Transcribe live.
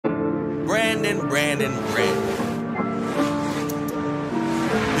Brandon. Pick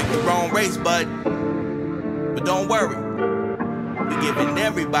the wrong race, bud. But don't worry, we're giving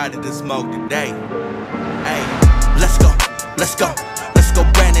everybody the smoke today. Hey, let's go,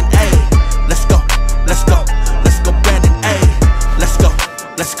 Brandon. Hey, let's go, Brandon. Hey, let's go, Brandon. Hey, let's go,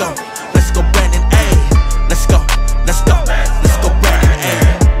 Brandon. Hey.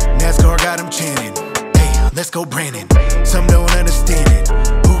 NASCAR got him chanting. Hey, let's go, Brandon. Some don't understand it.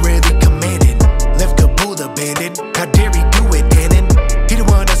 Who really commanded? Left Kabul abandoned. How dare he do it, Gannon? He don't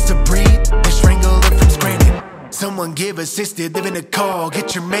want us to breathe. They strangle it from Scranton. Someone give assisted, living a call.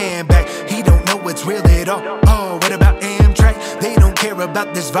 Get your man back. He don't know what's real at all. Oh, what about Amtrak? They don't care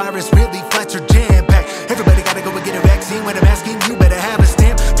about this virus. Really, flights are jam-packed. Everybody gotta go and get a vaccine. When I'm asking, you better have a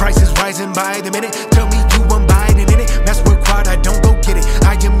stamp. Prices rising by the minute. Tell me you want Biden in it. Mask required, I don't go get it.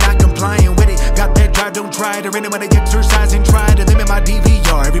 I am not complying with it. Got that drive, don't try it. Or anyone to exercise and try to limit my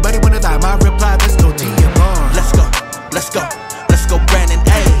DVR. Everybody wanna lie, my reply, let's go TMR. Let's go, Brandon.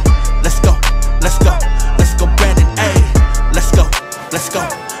 Hey, let's go, Brandon. Hey, let's go, Brandon. Hey, let's go,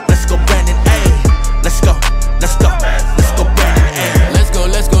 Brandon. Hey.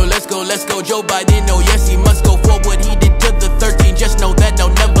 Let's go, Joe Biden, oh yes he must go for what he did to the 13. Just know that I'll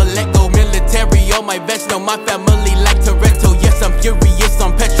never let go. Military, all my vets know my family like Toretto. Yes, I'm furious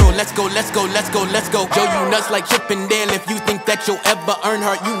on petrol. Let's go. Joe, you nuts like Chippendale. If you think that you'll ever earn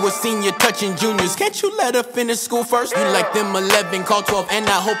her, you were senior touching juniors. Can't you let her finish school first? You like them 11, call 12, and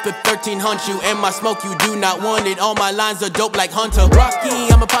I hope if 13 hunt you. And my smoke, you do not want it. All my lines are dope like Hunter. Rocky,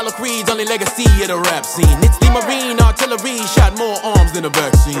 I'm Apollo Creed's only legacy of the rap scene. It's the Marine artillery, shot more arms than a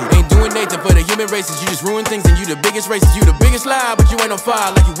vaccine. Ain't doing Nathan for the human races. You just ruin things and you the biggest racist. You the biggest lie, but you ain't on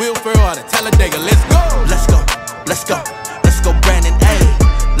fire like you Will Ferrell out of Talladega. Let's go, Brandon. Hey,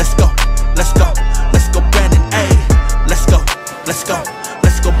 let's go, Brandon. Hey, let's go, Brandon. Hey, let's go,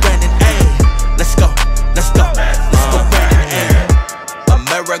 Brandon. Hey.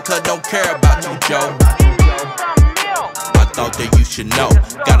 America don't care about you, Joe. I thought that you should know.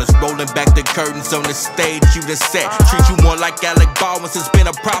 Got us rolling back the curtains on the stage, you the set. Treat you more like Alec Baldwin since been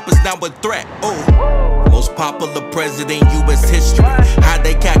a prop is now a threat. Ooh. Most popular president in U.S. history. How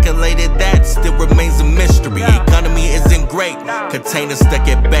they calculated that still remains a mystery. Economy isn't great, containers stuck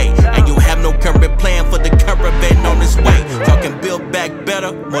at bay, and you have no current plan for the caravan on its way. Talking build back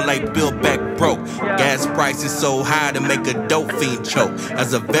better, more like build back broke. Gas prices so high to make a dope fiend choke.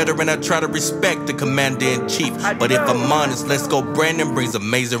 As a veteran, I try to respect the commander-in-chief, but if I'm honest, let's go Brandon brings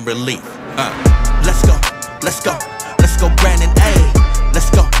amazing relief. Let's go Brandon. Hey, let's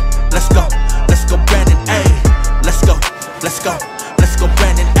go Brandon. Hey, let's go Brandon. Hey, let's go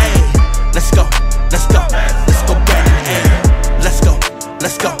Brandon. Hey, let's go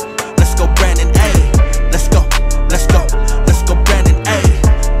Brandon. Hey, let's go Brandon. Hey,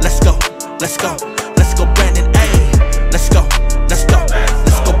 let's go.